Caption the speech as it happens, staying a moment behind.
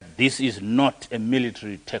This is not a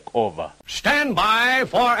military takeover. Stand by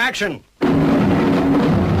for action. Greenville,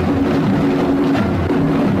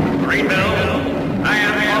 I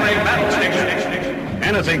am on a battle station.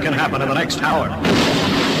 Anything can happen in the next hour.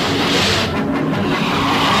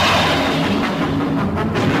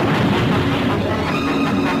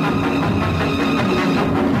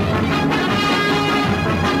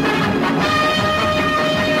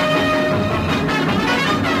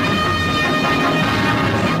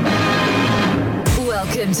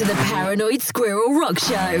 Welcome to the Paranoid Squirrel Rock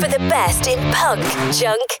Show for the best in punk,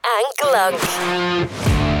 junk and glunk.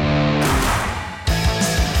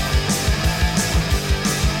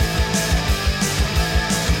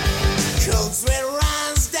 Cold sweat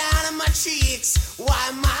runs down on my cheeks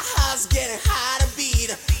while my heart's getting hard to beat.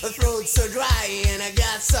 The throat's so dry and I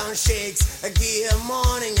got some shakes. I get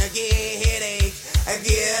morning, I get headache. I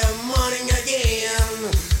get morning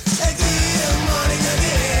again. I get morning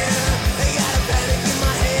again. I got a panic in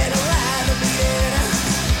my head, a lot of beating.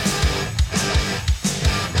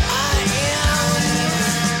 I am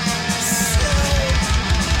so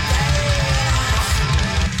bad.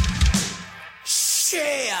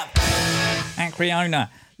 Shit. Acweorna.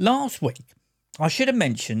 Last week, I should have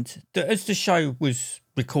mentioned that as the show was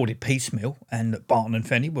recorded piecemeal and that Barton and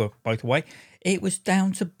Fenny were both away, it was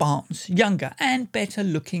down to Barton's younger and better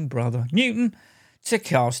looking brother, Newton, to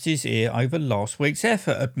cast his ear over last week's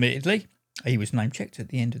effort. Admittedly, he was name-checked at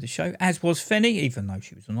the end of the show, as was Fenny, even though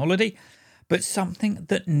she was on holiday. But something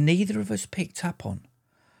that neither of us picked up on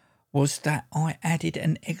was that I added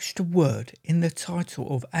an extra word in the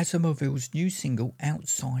title of Asimoville's new single,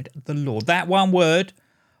 Outside the Law. That one word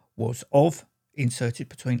was of, inserted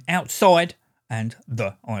between outside and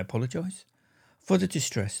the. I apologise for the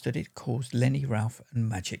distress that it caused Lenny, Ralph and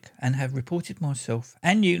Magic, and have reported myself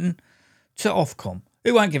and Newton to Ofcom,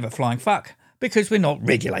 who won't give a flying fuck because we're not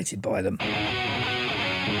regulated by them.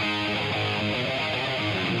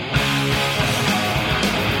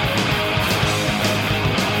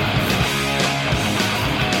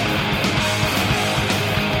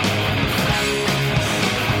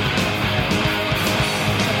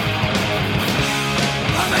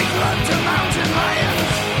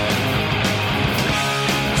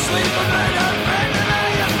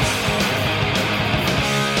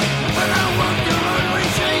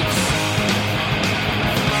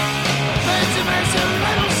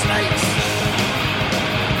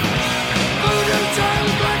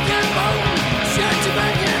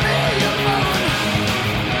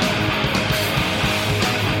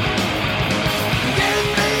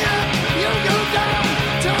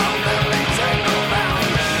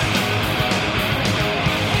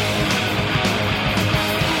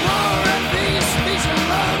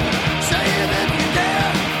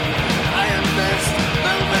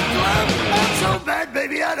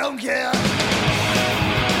 Baby, I don't care.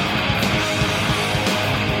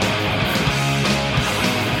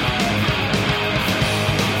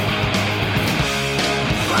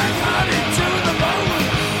 Black-hearted to the bone,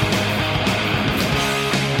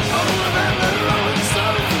 older than the Rolling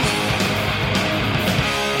Stones.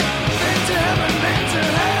 Been to heaven, been to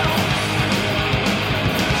hell.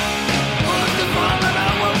 Bullet the bomb and I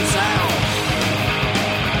won't sell.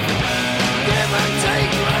 Give and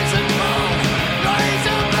take, rise and fall. Rise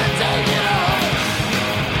up and take it all.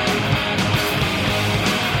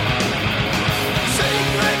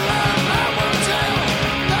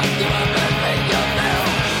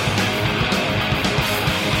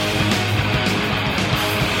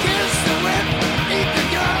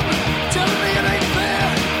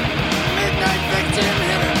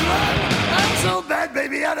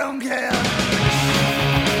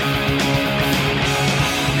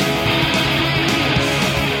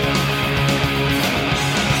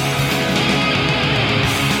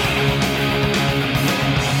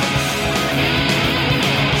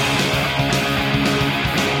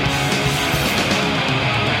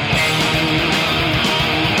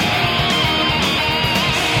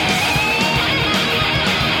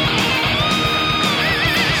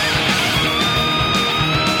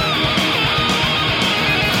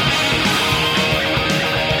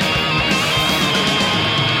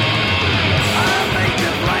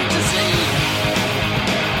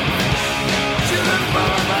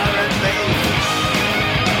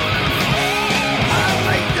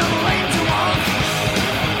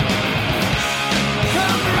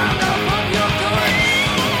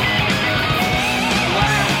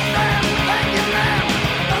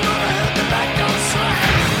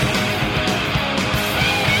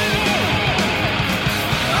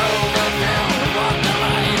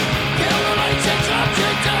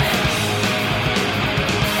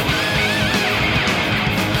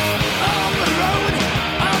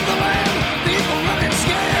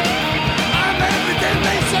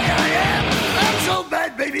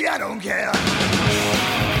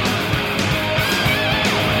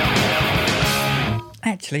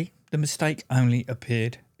 the mistake only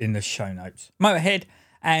appeared in the show notes. Motörhead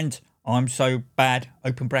and I'm So Bad,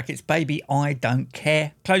 open brackets, Baby I Don't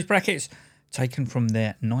Care, close brackets, taken from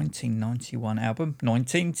their 1991 album,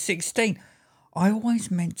 1916. I always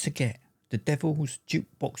meant to get the Devil's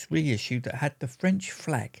Jukebox reissue that had the French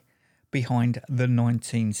flag behind the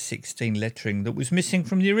 1916 lettering that was missing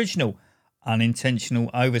from the original. Unintentional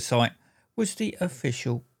oversight was the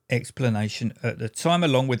official explanation at the time,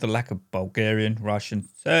 along with the lack of Bulgarian, Russian,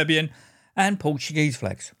 Serbian and Portuguese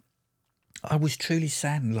flags. I was truly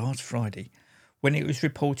saddened last Friday when it was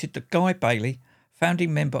reported that Guy Bailey,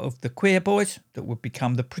 founding member of the Queer Boys that would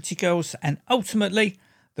become the Pretty Girls and ultimately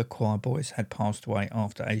the Choir Boys, had passed away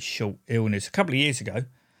after a short illness a couple of years ago.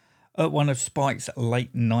 At one of Spike's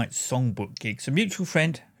late night songbook gigs, a mutual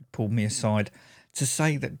friend had pulled me aside to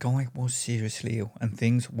say that Guy was seriously ill and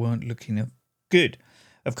things weren't looking good.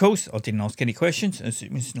 Of course, I didn't ask any questions as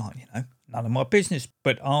it was like, none of my business,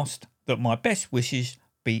 but asked that my best wishes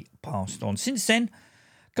be passed on. Since then,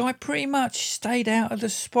 Guy pretty much stayed out of the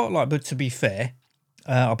spotlight, but to be fair,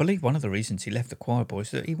 I believe one of the reasons he left the Choir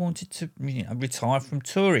Boys that he wanted to retire from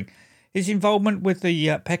touring. His involvement with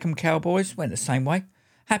the Peckham Cowboys went the same way.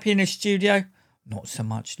 Happy in the studio, not so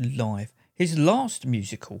much live. His last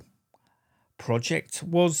musical project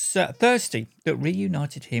was Thirsty, that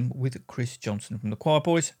reunited him with Chris Johnson from the Choir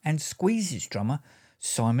Boys and Squeeze's drummer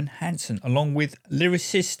Simon Hansen, along with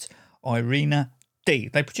lyricist Irina D.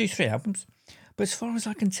 They produced 3 albums, but as far as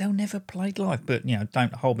I can tell, never played live. But,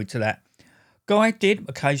 don't hold me to that. Guy did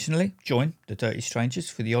occasionally join the Dirty Strangers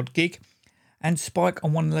for the odd gig and Spike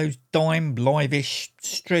on one of those dime live-ish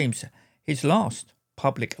streams. His last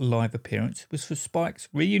public live appearance was for Spike's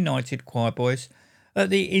reunited Choir Boys at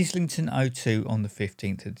the Islington O2 on the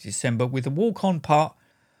 15th of December with a walk-on part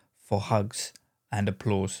for hugs and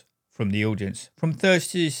applause from the audience. From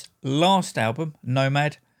Thirsty's last album,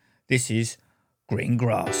 Nomad, this is Green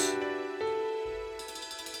Grass.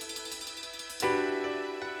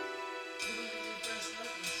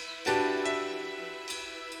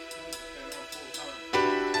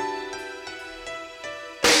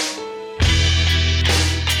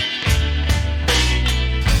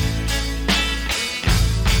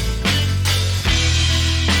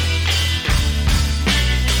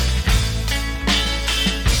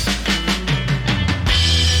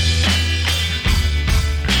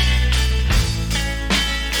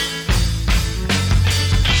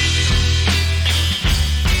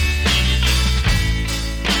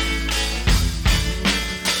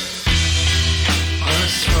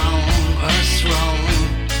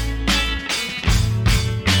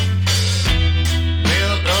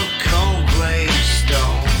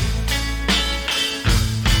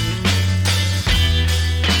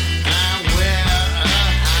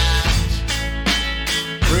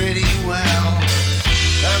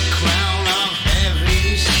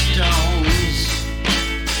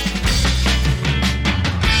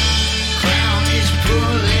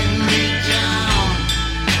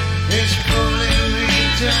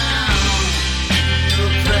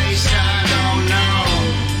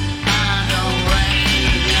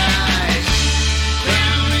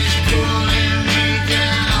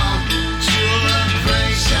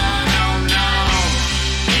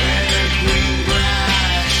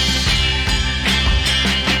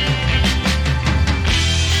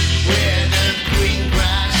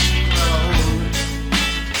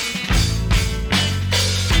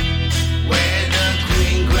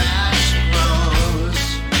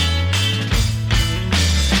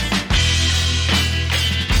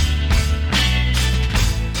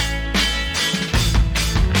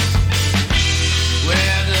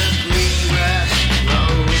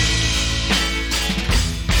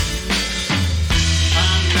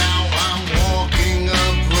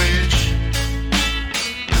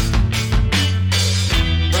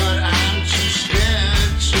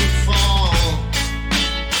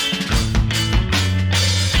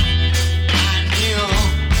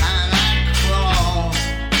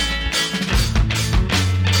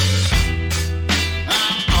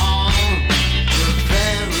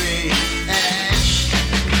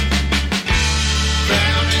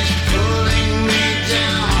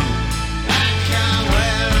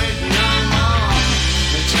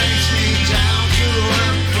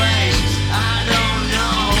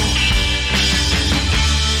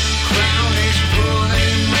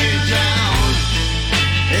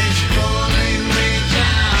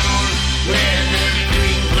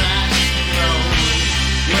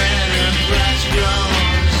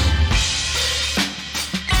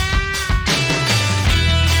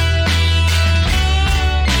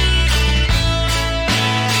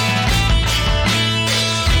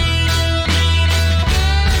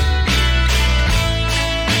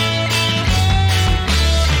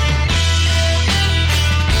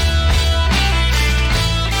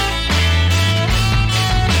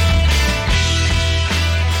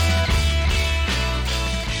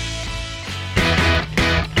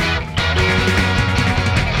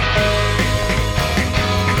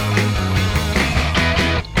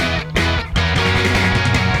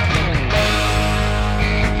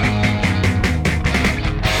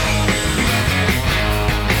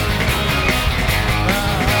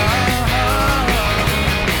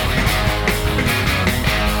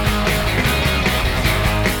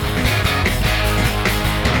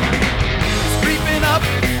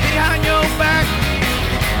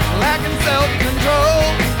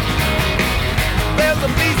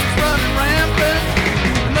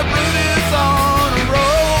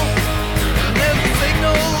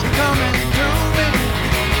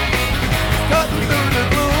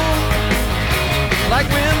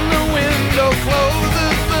 door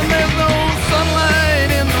closes and there's no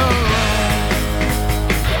sunlight in the room.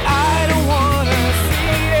 I don't wanna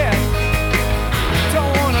see it,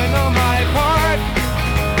 don't wanna know my part.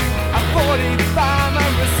 I'm 45, my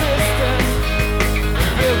resistance,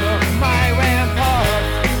 build up my rampart.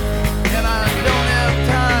 And I don't have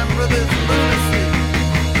time for this lunacy,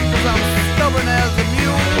 'cause I'm stubborn as a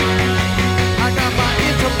mule. I got my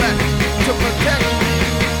intellect to protect me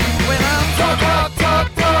when I'm talking out of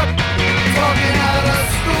school.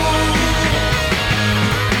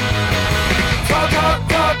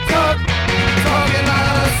 Talking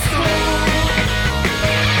out of school.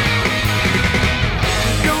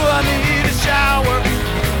 Do I need a shower,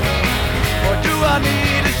 or do I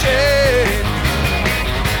need a shade?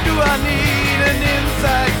 Do I need an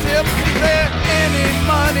inside tip? Is there any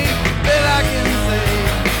money that I can save?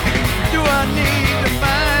 Do I need to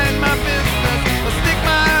mind my business or stick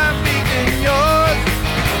my feet in yours?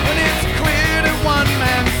 When it's clear that one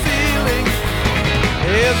man's ceiling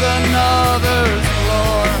is another's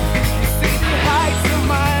floor. You see the heights of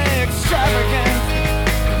my extravagance,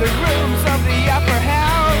 the rooms of the upper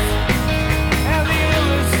house, and the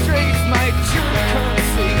illustrates my true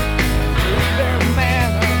currency through their man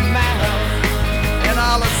of mouth. And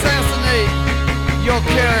I'll assassinate your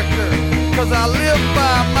character, 'cause I live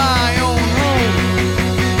by my own rule.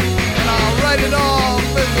 And I'll write it off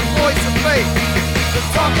as the voice of faith. Just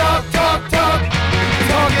talking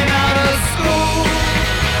out of school.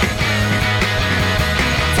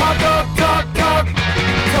 Talking out of school.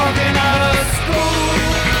 Talking out of school.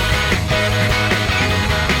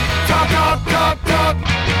 Talk.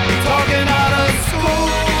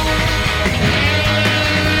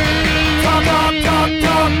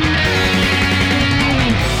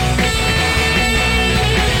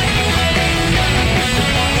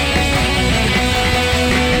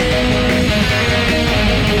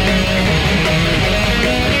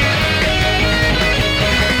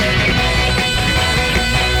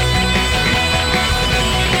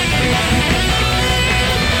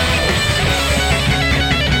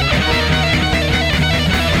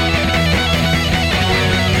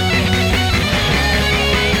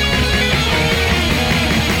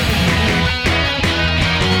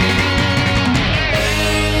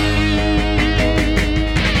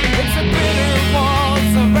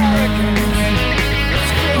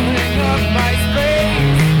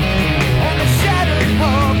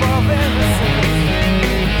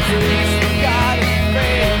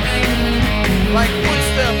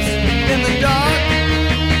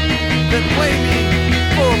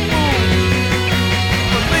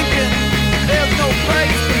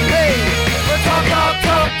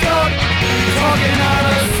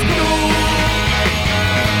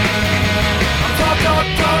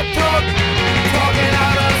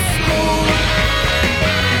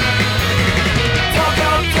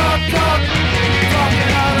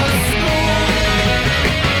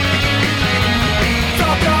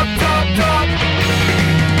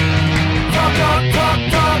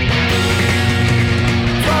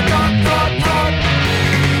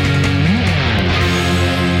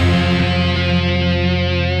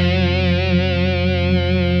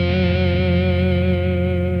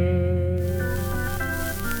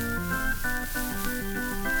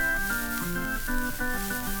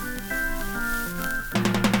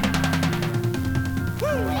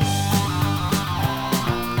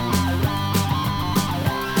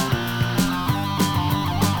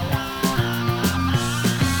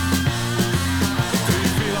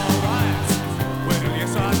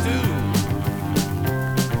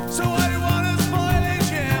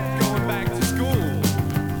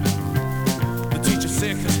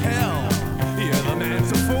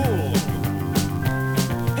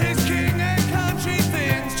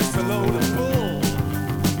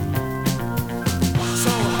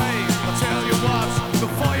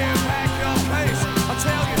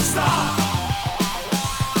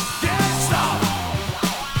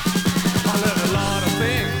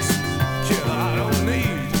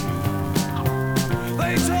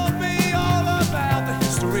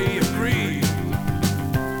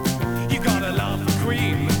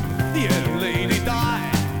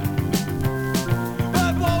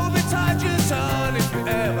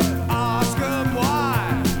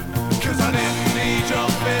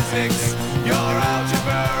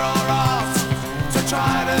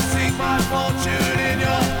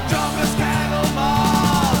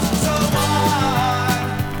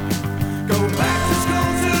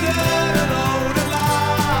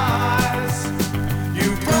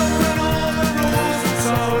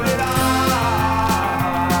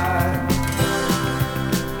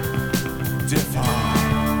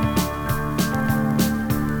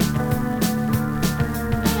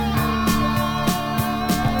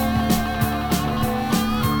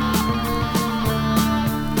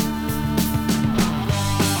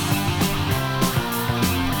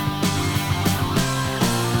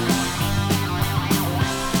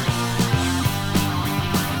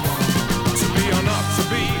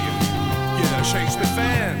 chase me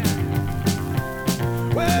fan.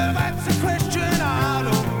 Well, that's a question I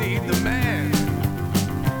don't need the man.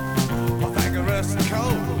 I think the rest are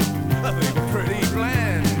cold, I think we're pretty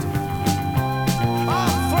bland.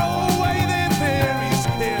 I'll throw away them theories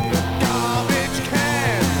in the garbage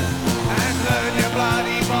can and learn your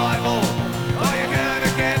bloody Bible, or you're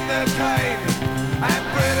gonna get the cane. And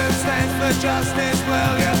Britain stands for justice,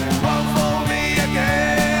 well, you won't fool me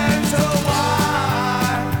again. So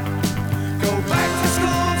why go back to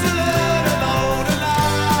school to learn a load of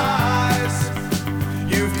lies?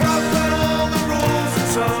 You've broken all the rules and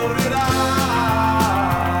so did I.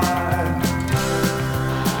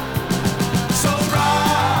 So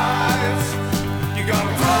rise, you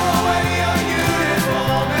gotta throw away your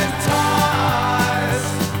uniform and ties.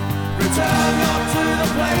 Return not to the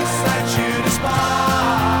place that you despise.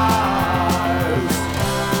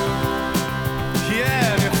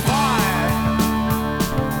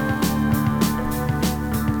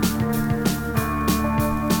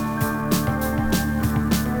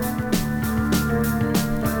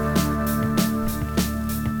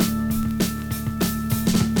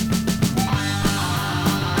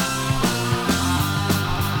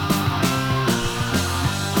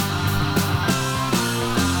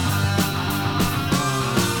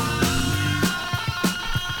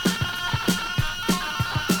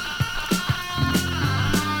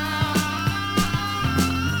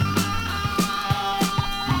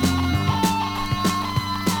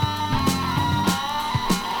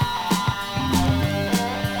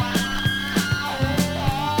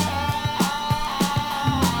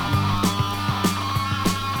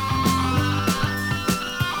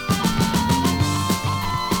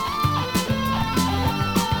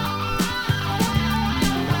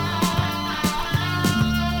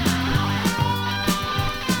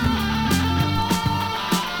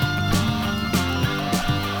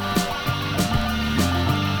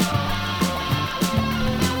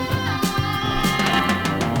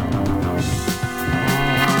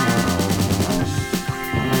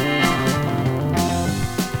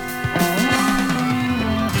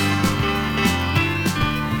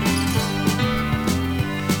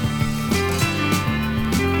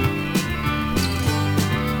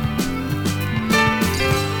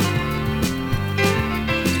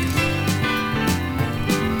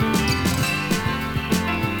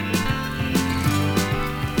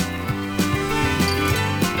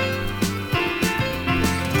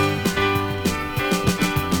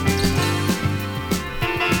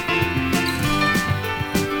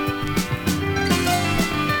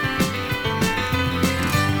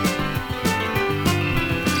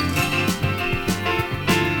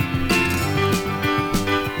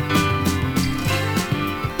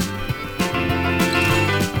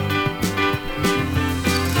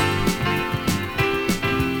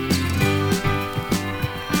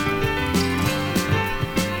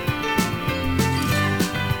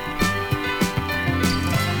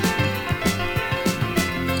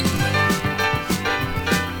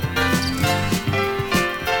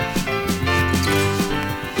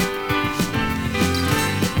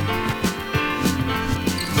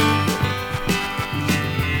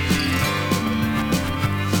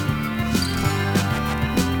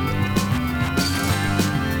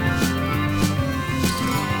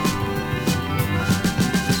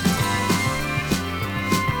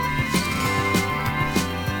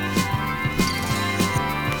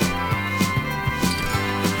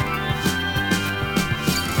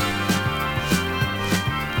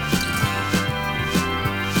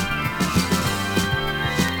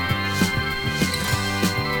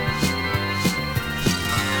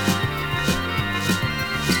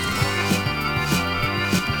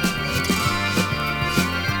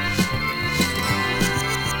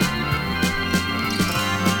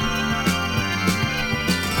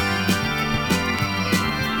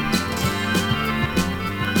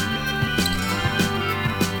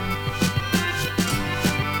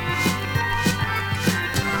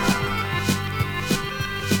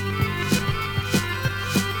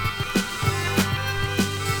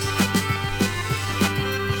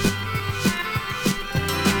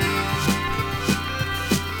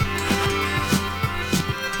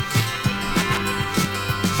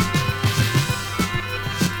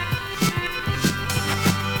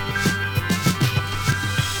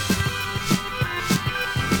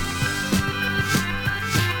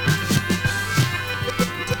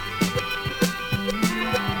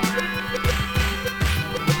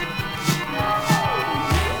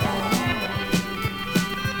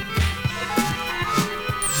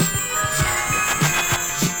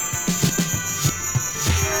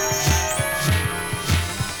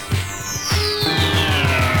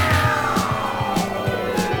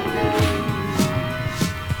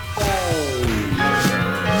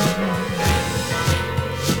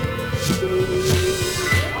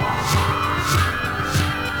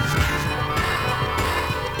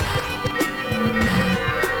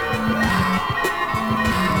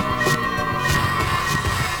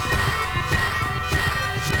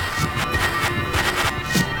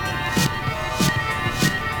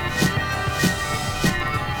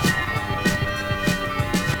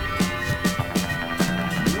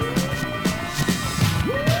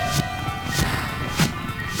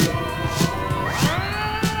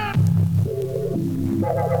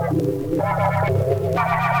 Straight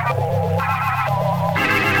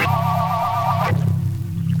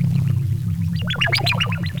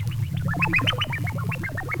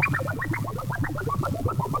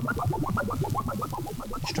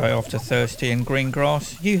after Thirsty and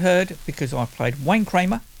Greengrass, you heard Because I Played Wayne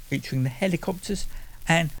Kramer featuring the Hellacopters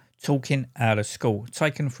and Talkin Out of School,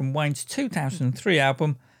 taken from Wayne's 2003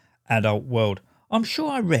 album Adult World. I'm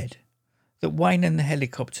sure I read that Wayne and the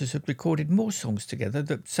Hellacopters had recorded more songs together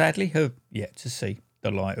that sadly have yet to see the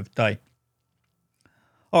light of day.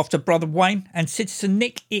 After Brother Wayne and Citizen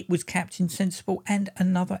Nick, it was Captain Sensible and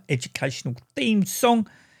another educational themed song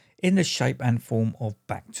in the shape and form of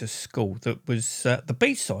Back to School that was the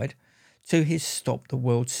B-side to his Stop the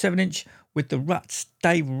World 7-inch with the Ruts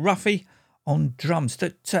Dave Ruffy on drums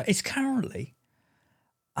that is currently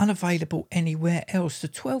unavailable anywhere else. The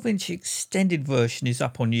 12-inch extended version is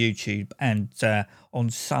up on YouTube and on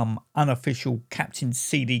some unofficial Captain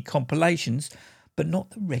CD compilations, but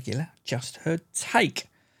not the regular Just Heard take.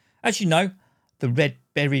 As you know, the Red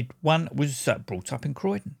Buried one was brought up in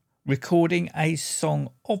Croydon, recording a song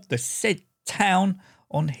of the said town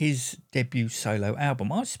on his debut solo album.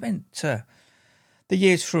 I spent the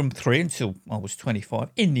years from 3 until I was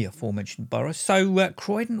 25 in the aforementioned borough, so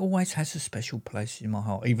Croydon always has a special place in my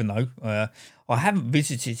heart, even though I haven't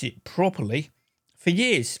visited it properly for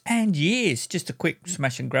years and years. Just a quick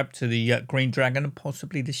smash and grab to the Green Dragon and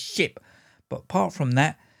possibly the Ship. But apart from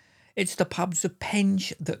that, it's the pubs of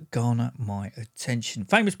Penge that garner my attention.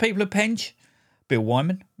 Famous people of Penge: Bill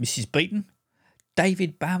Wyman, Mrs. Beaton,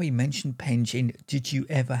 David Bowie mentioned Penge in Did You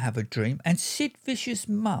Ever Have a Dream, and Sid Vicious'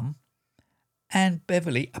 mum, Anne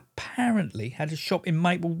Beverley, apparently had a shop in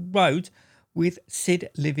Maple Road, with Sid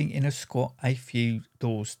living in a squat a few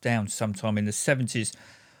doors down sometime in the 70s.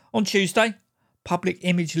 On Tuesday, Public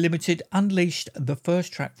Image Limited unleashed the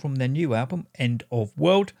first track from their new album, End of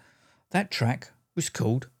World. That track was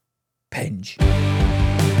called Penge.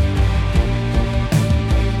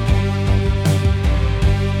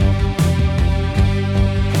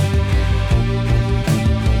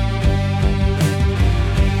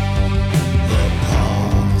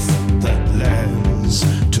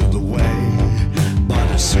 To the way by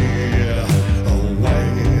the sea, away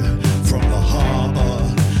from the harbour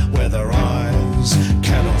where their eyes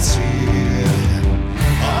cannot see.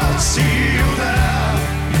 I'll see you there,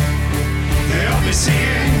 they'll be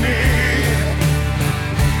seeing me.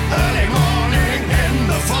 Early morning in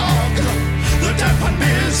the fog, the damp and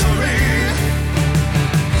misery.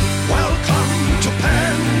 Welcome to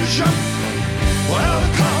Penge,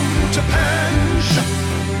 welcome to Penge.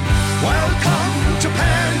 Welcome to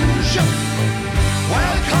Penge,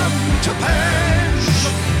 welcome to Penge.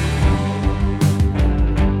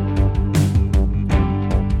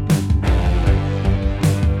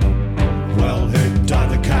 Well, hit died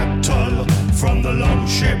the capital from the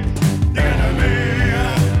longship enemy.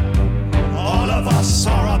 All of us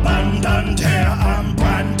are abandoned here and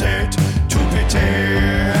branded to pity.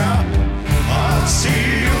 I'll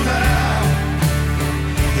see you there,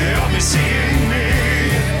 they'll be seeing me.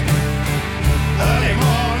 Early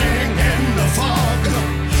morning in the fog,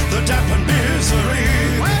 the damp and misery.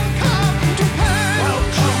 Welcome to Penge.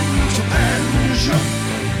 Welcome to Penge.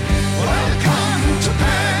 Welcome to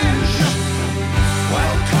Penge.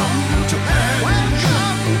 Welcome to Penge. Welcome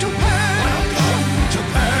to Penge. Welcome to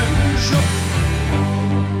Penge.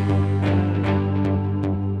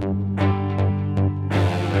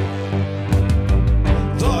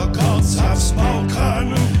 The gods have spoken.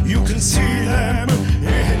 You can see them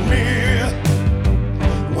in me.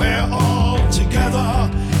 We're all together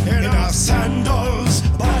in our sandals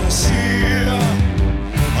by the sea.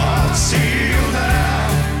 I'll see you there,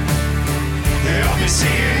 they'll be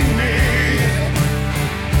seeing me.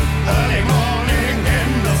 Early morning in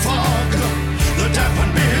the fog, the damp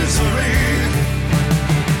and misery.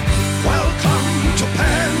 Welcome to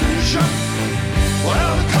Penge,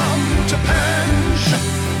 welcome to Penge.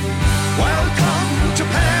 Welcome to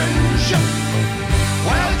Penge,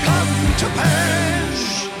 welcome to Penge.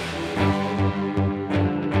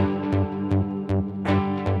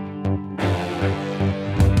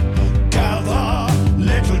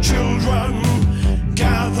 Children,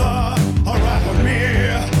 gather around me.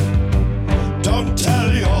 Don't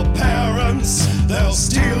tell your parents, they'll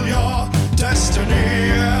steal your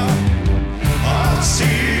destiny. I'll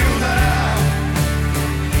see you there,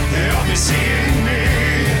 they'll be seeing me.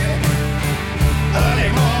 Early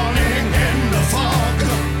morning in the fog,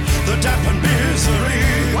 the damp and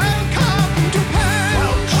misery. Welcome to Penge.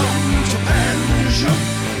 Welcome to Penge.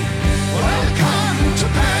 Welcome to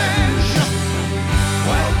Penge.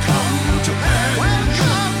 Welcome to Penge.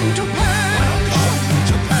 Welcome to Penge. Welcome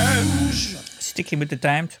to Penge. Sticking with the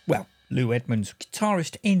Damned, well, Lou Edmonds,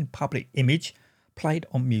 guitarist in Public Image, played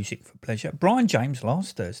on Music for Pleasure. Brian James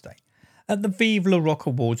last Thursday at the Vive La Rock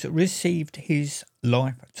Awards received his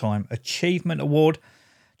Lifetime Achievement Award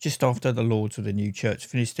just after the Lords of the New Church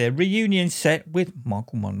finished their reunion set with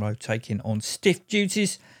Michael Monroe taking on stiff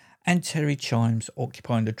duties and Terry Chimes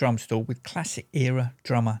occupying the drum stool with classic era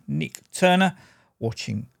drummer Nick Turner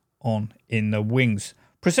watching on in the wings.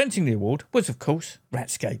 Presenting the award was, of course, Rat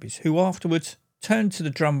Scabies, who afterwards turned to the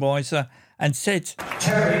drum riser and said,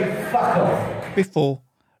 "Terry, fuck off," before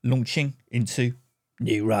launching into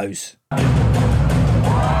New Rose.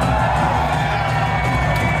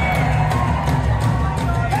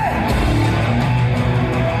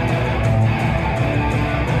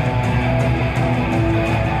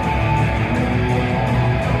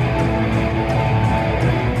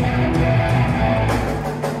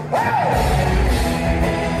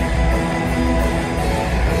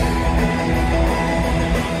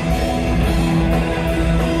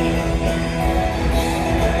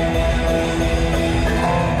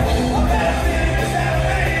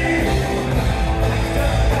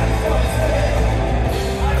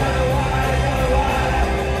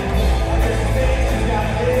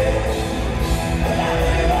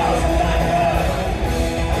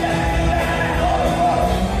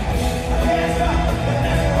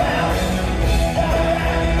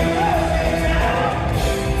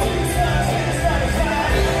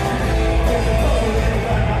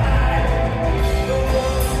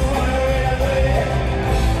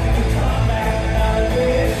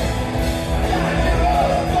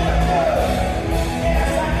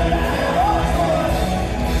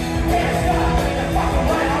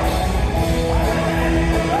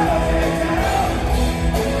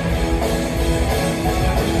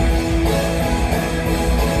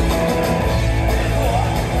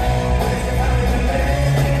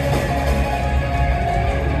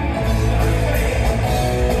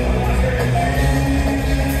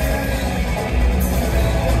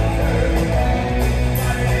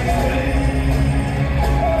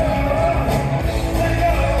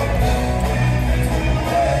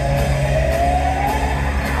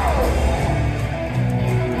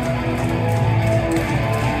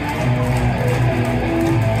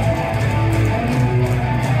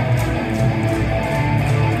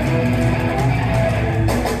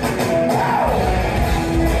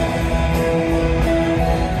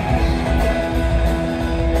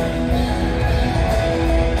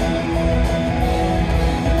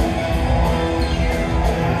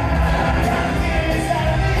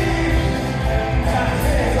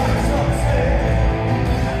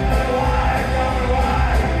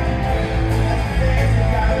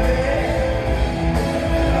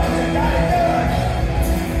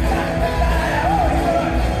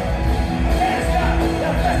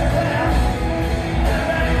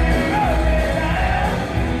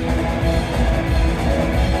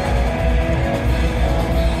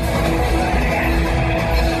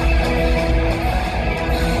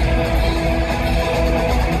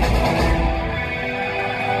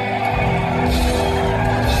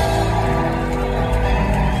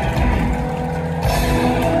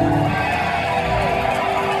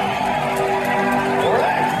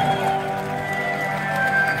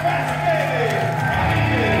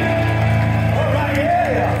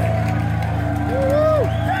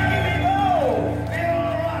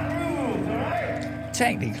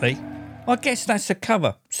 Technically, I guess that's a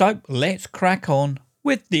cover. So let's crack on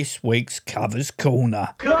with this week's Covers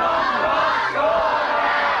Corner.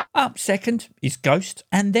 Up second is Ghost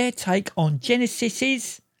and their take on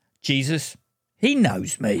Genesis's Jesus, He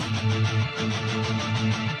Knows Me.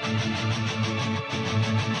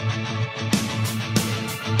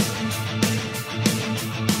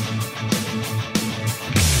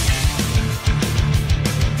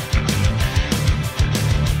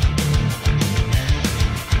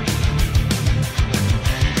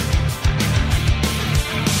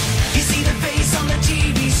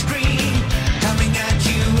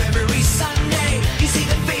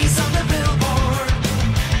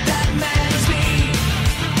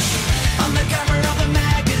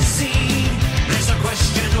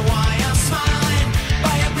 Question why I smile.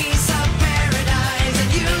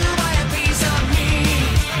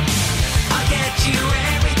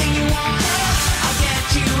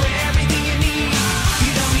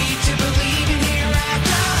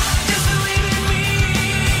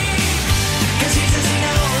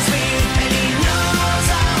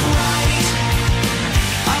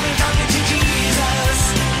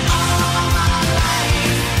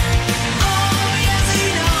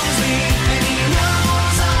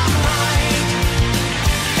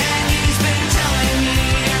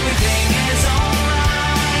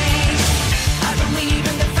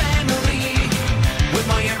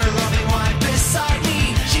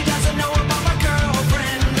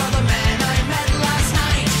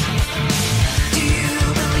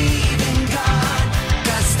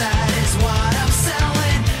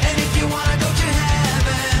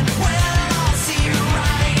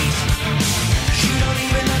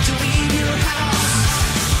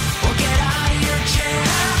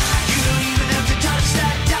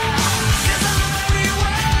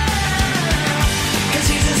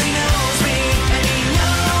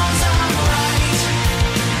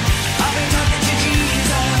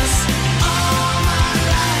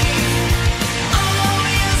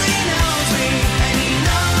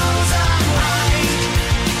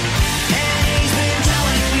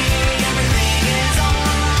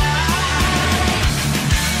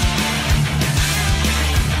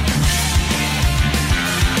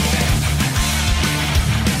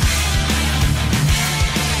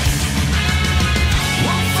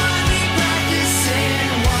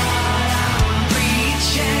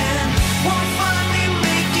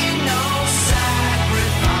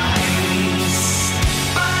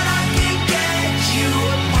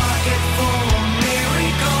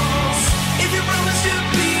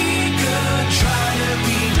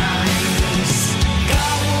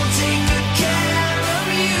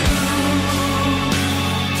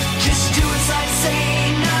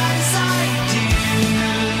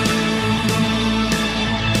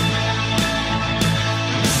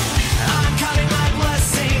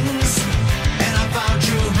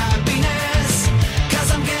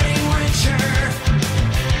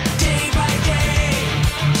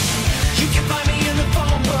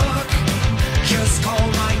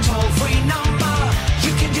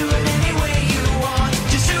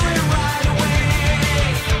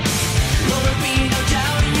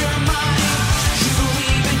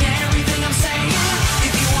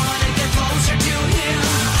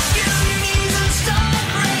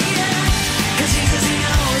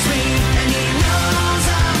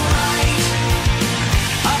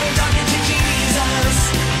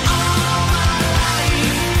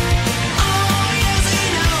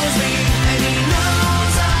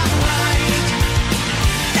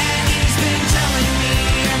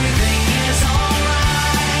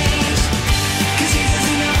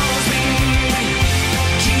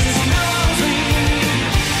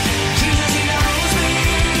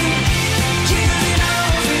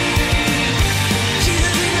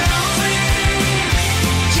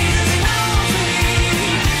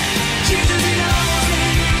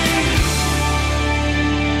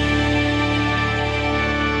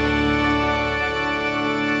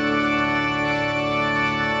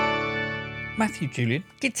 Matthew Julian,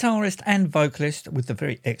 guitarist and vocalist with the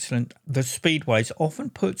very excellent The Speedways,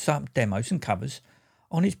 often puts up demos and covers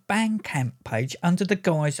on his BandCamp page under the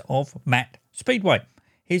guise of Matt Speedway.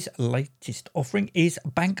 His latest offering is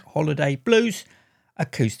Bank Holiday Blues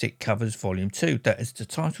Acoustic Covers Volume 2, that, as the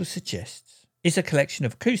title suggests, is a collection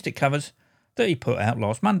of acoustic covers that he put out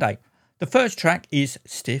last Monday. The first track is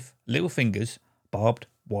Stiff Little Fingers, Barbed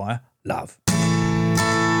Wire Love.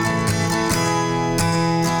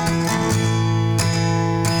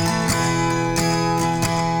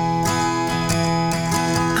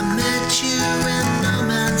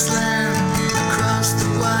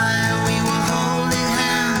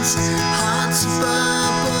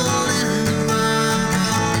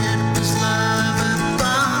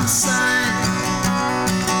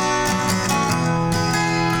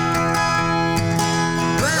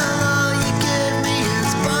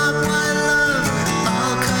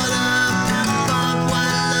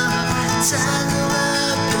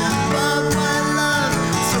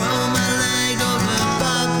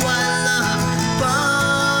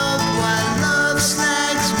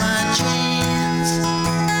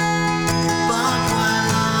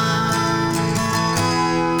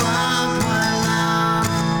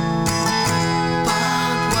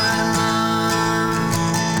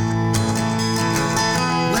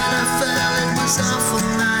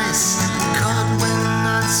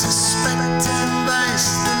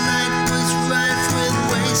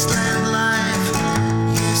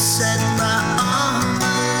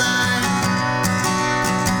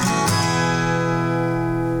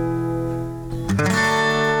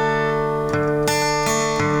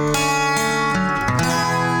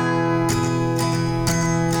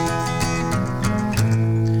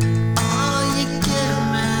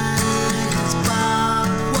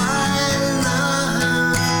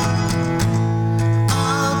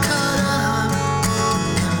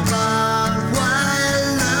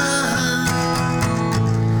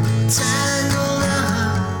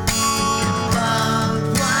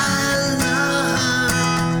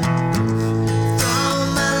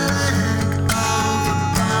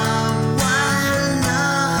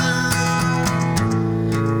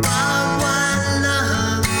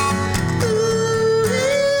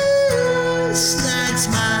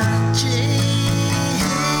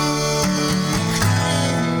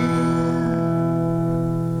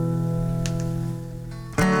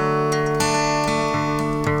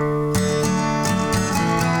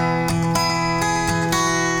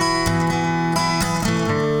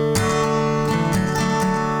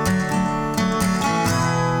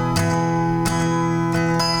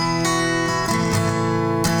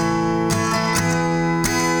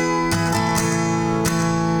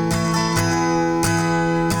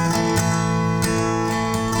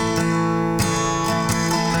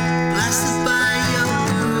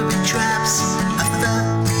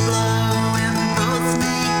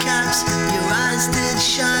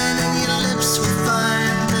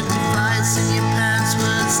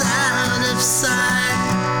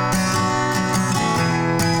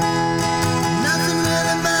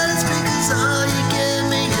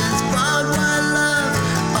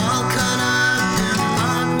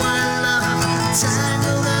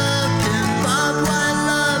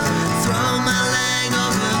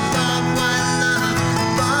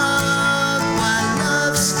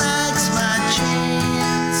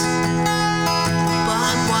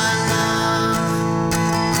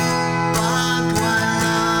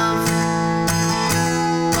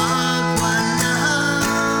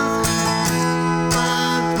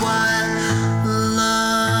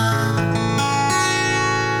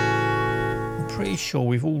 Sure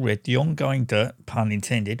we've all read the ongoing dirt, pun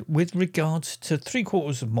intended, with regards to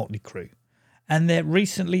 3/4 of Mötley Crüe and their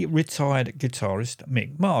recently retired guitarist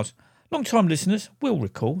Mick Mars. Long-time listeners will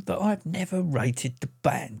recall that I've never rated the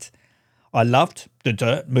band. I loved The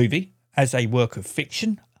Dirt movie as a work of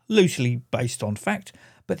fiction, loosely based on fact,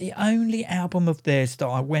 but the only album of theirs that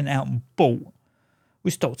I went out and bought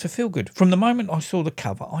was Dr. Feelgood. From the moment I saw the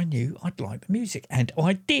cover, I knew I'd like the music, and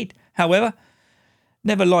I did. However,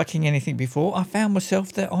 never liking anything before, I found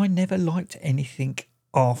myself that I never liked anything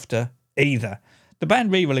after either. The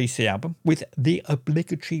band re-released the album with the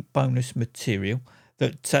obligatory bonus material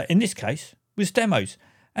that, in this case, was demos.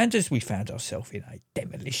 And as we found ourselves in a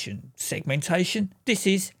demolition segmentation, this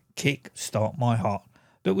is Kickstart My Heart,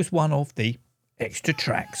 that was one of the extra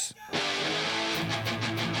tracks.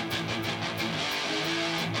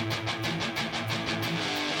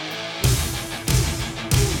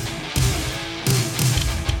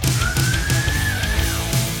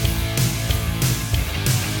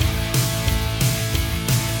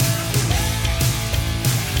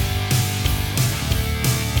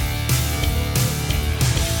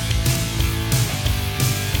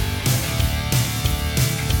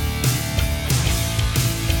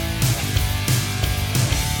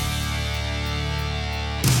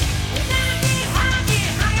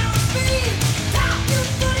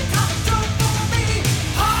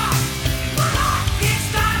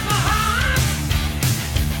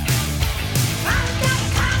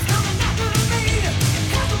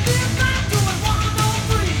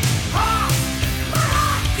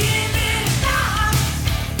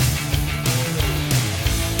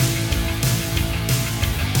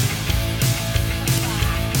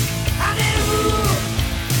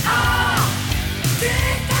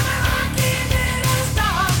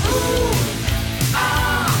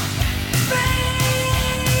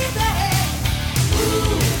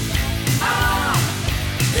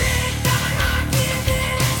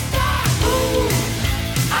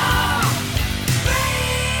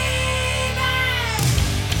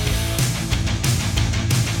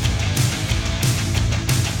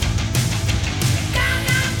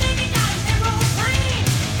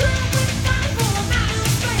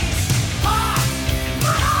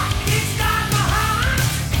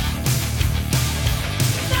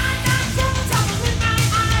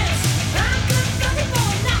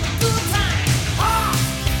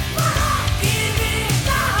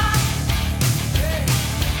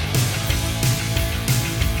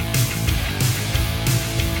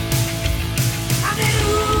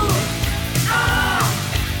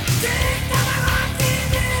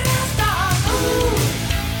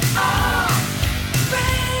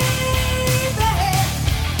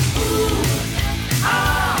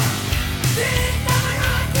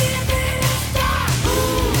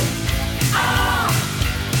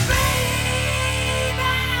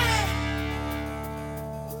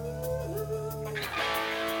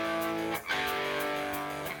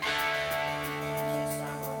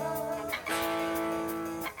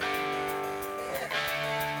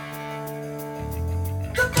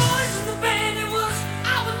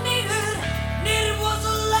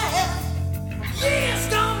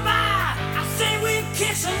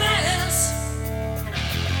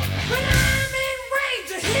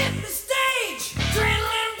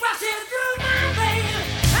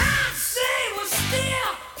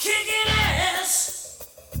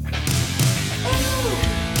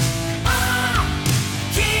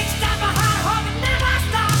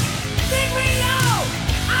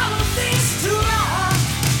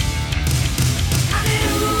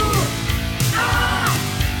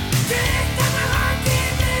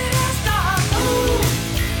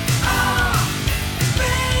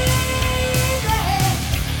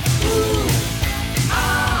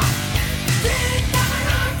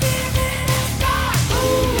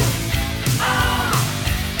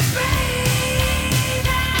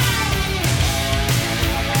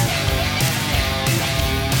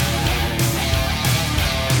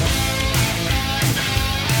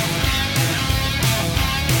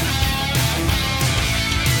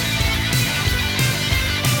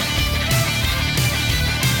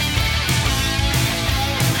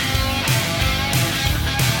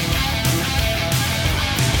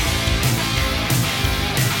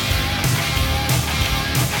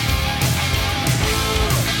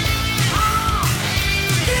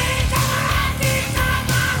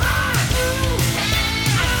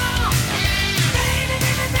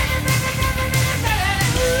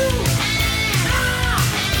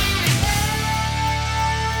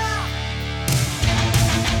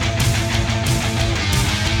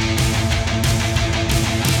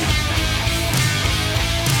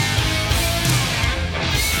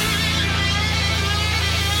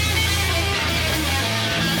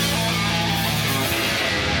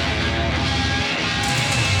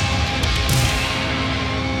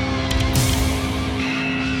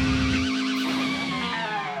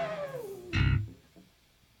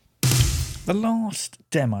 The last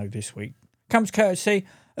demo this week comes courtesy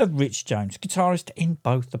of Rich Jones, guitarist in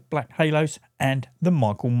both the Black Halos and the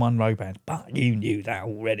Michael Monroe band, but you knew that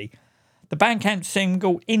already. The BandCamp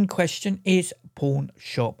single in question is Pawn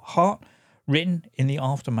Shop Heart, written in the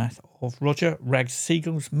aftermath of Roger Rags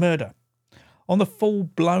Siegel's murder. On the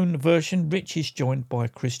full-blown version, Rich is joined by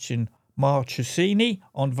Christian Marchesini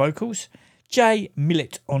on vocals, Jay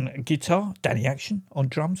Millett on guitar, Danny Action on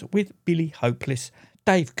drums, with Billy Hopeless,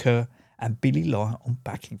 Dave Kerr and Billy Lye on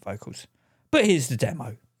backing vocals. But here's the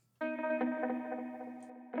demo.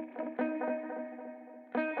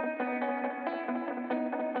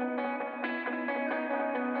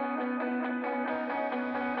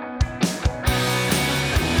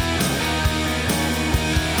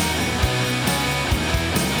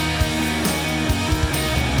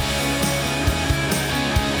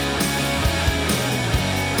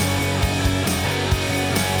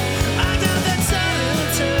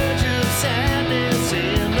 Sadness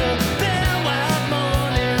in the pale white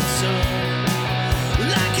morning.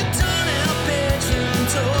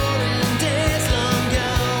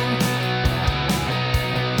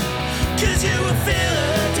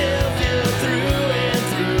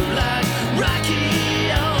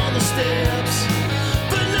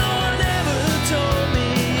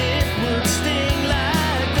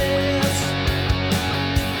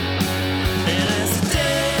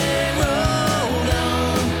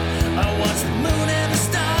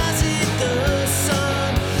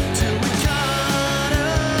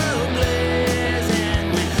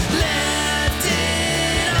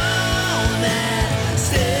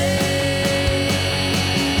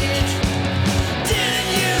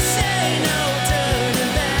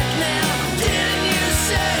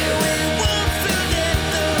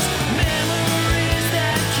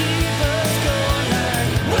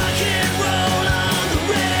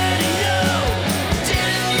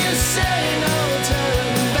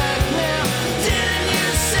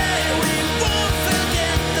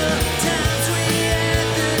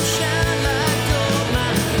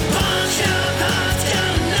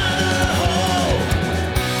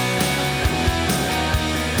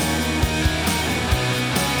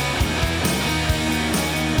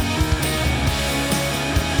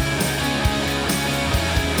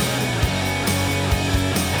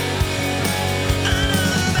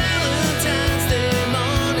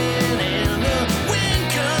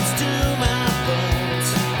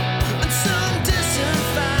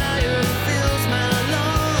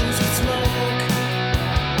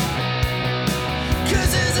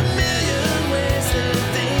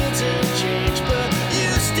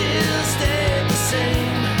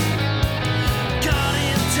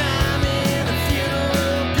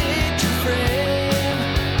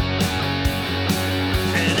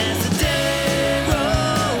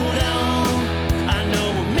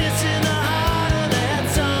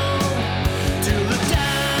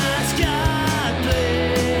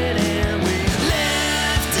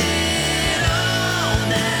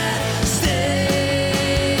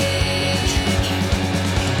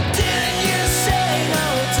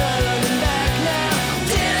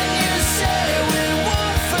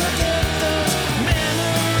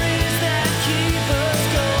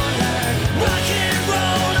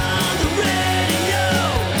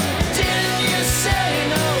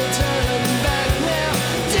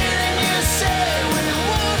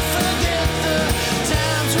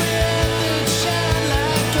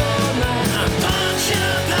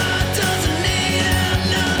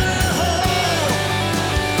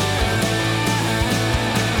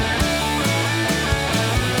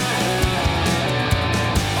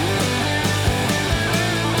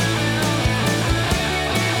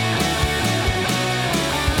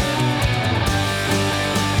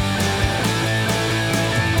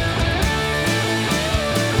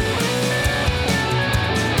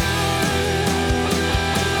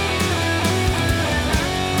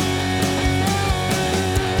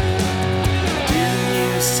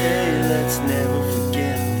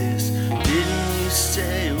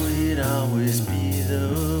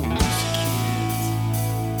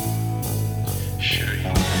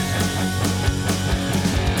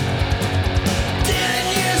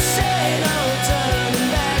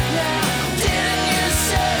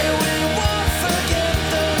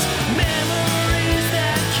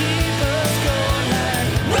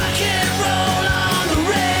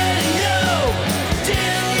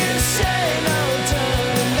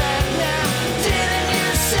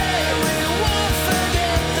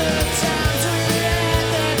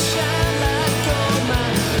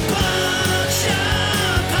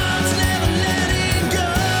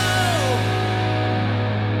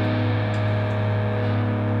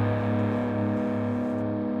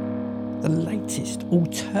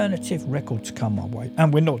 alternative record to come my way,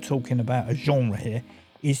 and we're not talking about a genre here,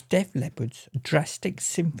 is Def Leppard's Drastic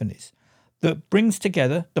Symphonies, that brings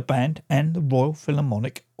together the band and the Royal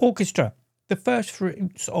Philharmonic Orchestra, the first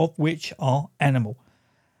fruits of which are Animal.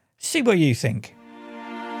 See what you think.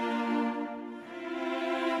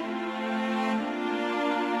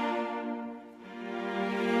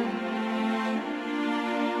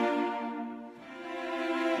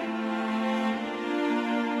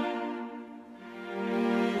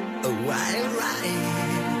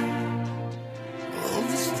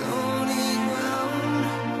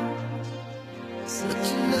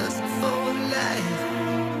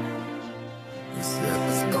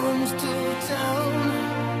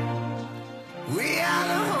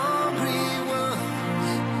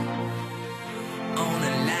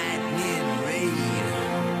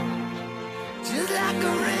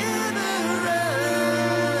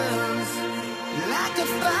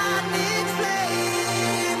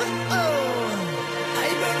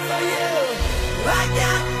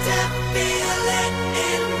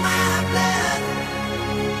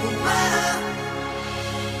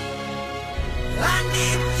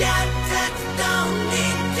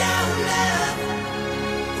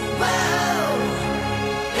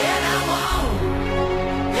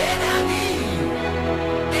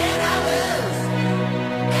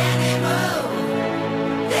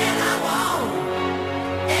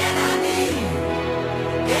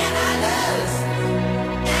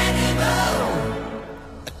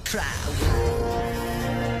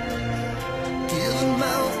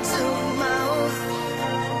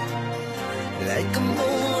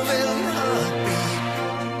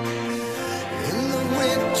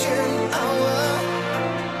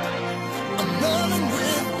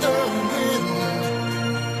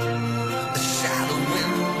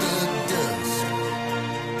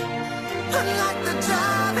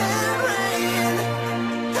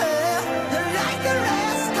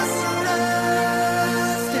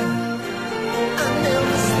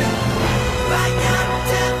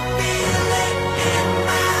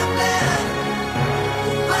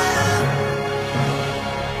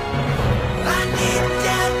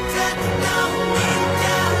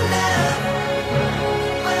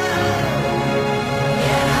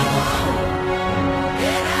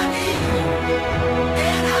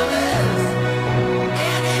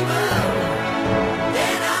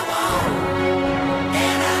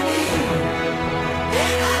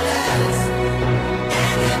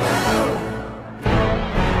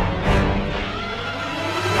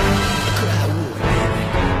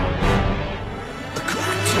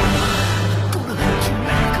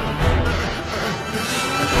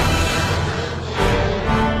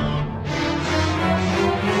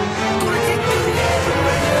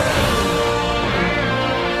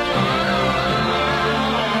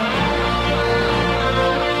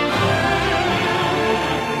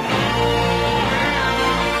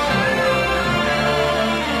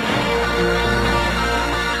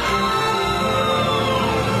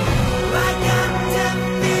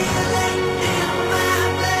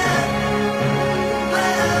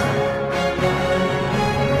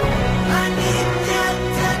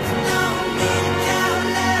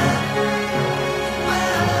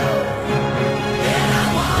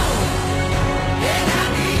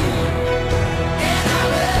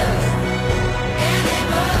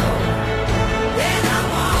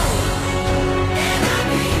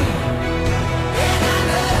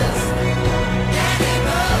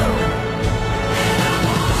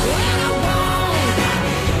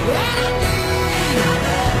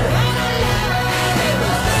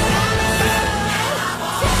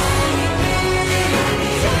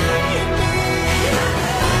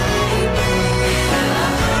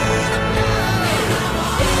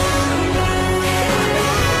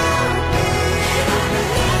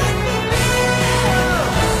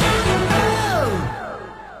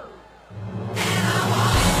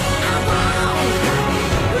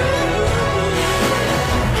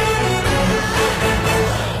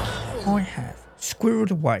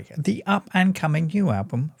 Squirreled Away, the up and coming new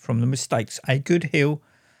album from the Mistakes, A Good Hill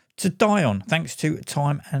to Die On, thanks to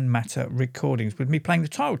Time and Matter Recordings, with me playing the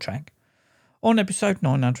title track on episode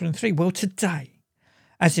 903. Well, today,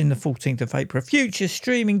 as in the 14th of April, future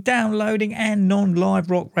streaming, downloading and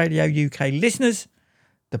non-live rock radio UK listeners,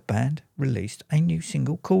 the band released a new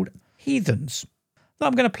single called Heathens that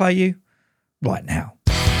I'm going to play you right now.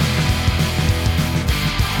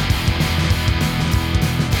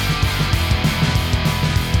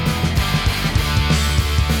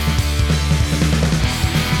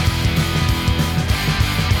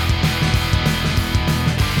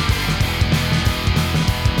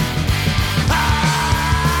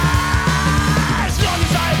 As long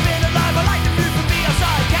as I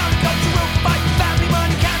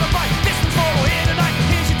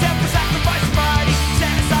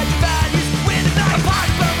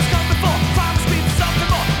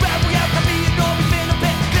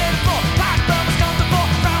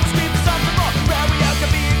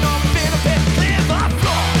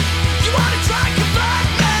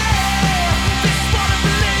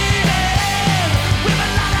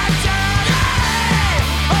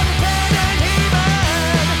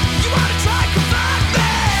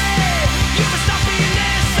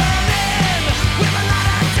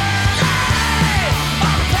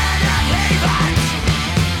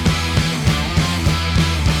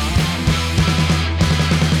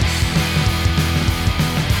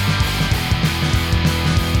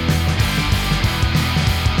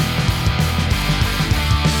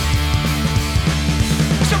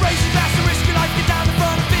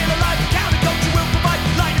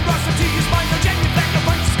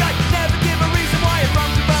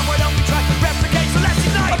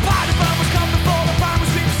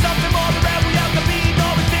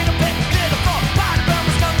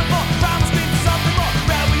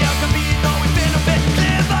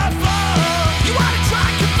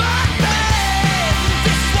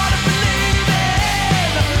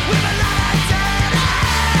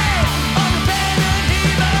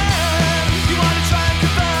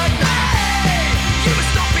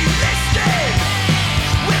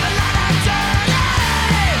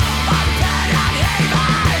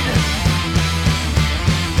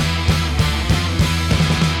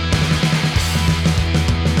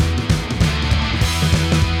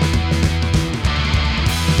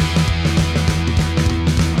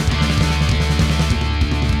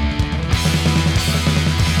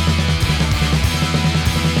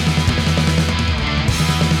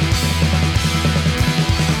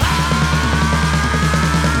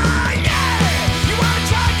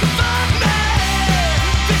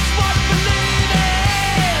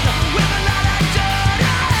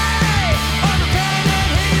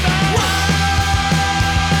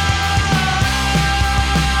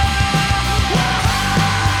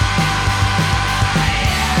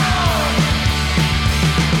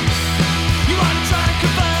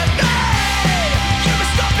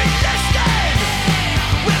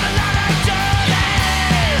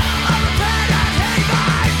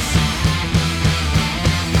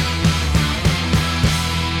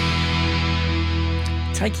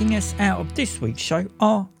Taking us out of this week's show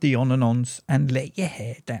are The On and Ons and Let Your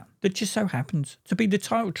Hair Down, that just so happens to be the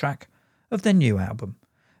title track of their new album.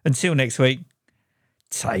 Until next week,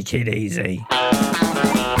 take it easy.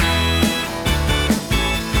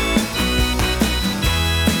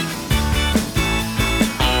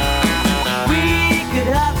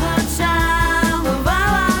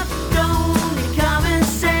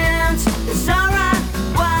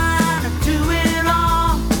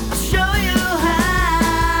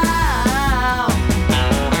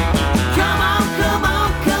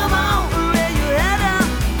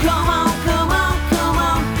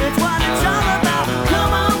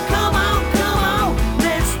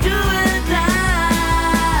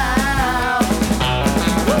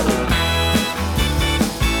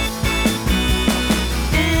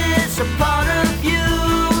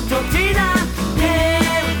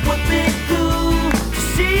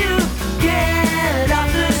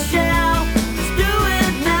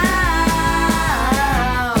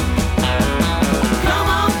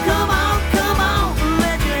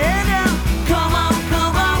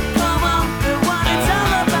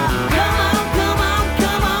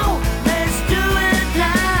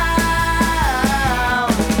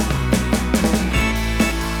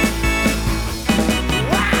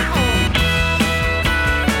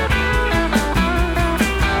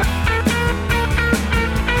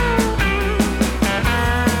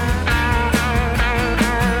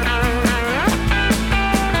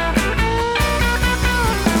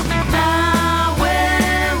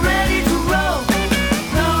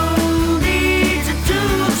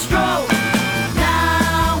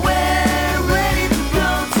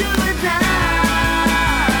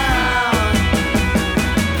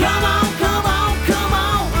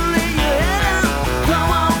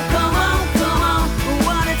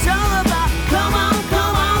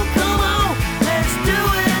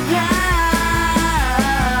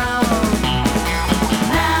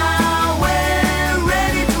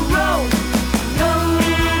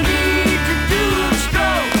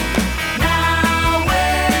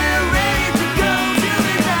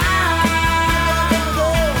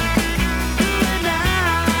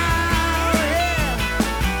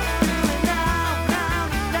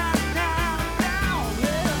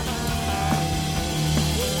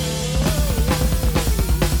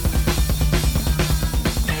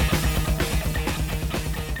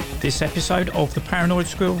 This episode of the Paranoid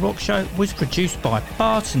Squirrel Rock Show was produced by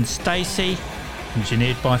Bart and Stacey,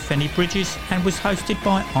 engineered by Fenny Bridges, and was hosted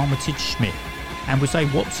by Armitage Schmidt, and was a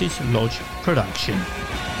Wops's Lodge production.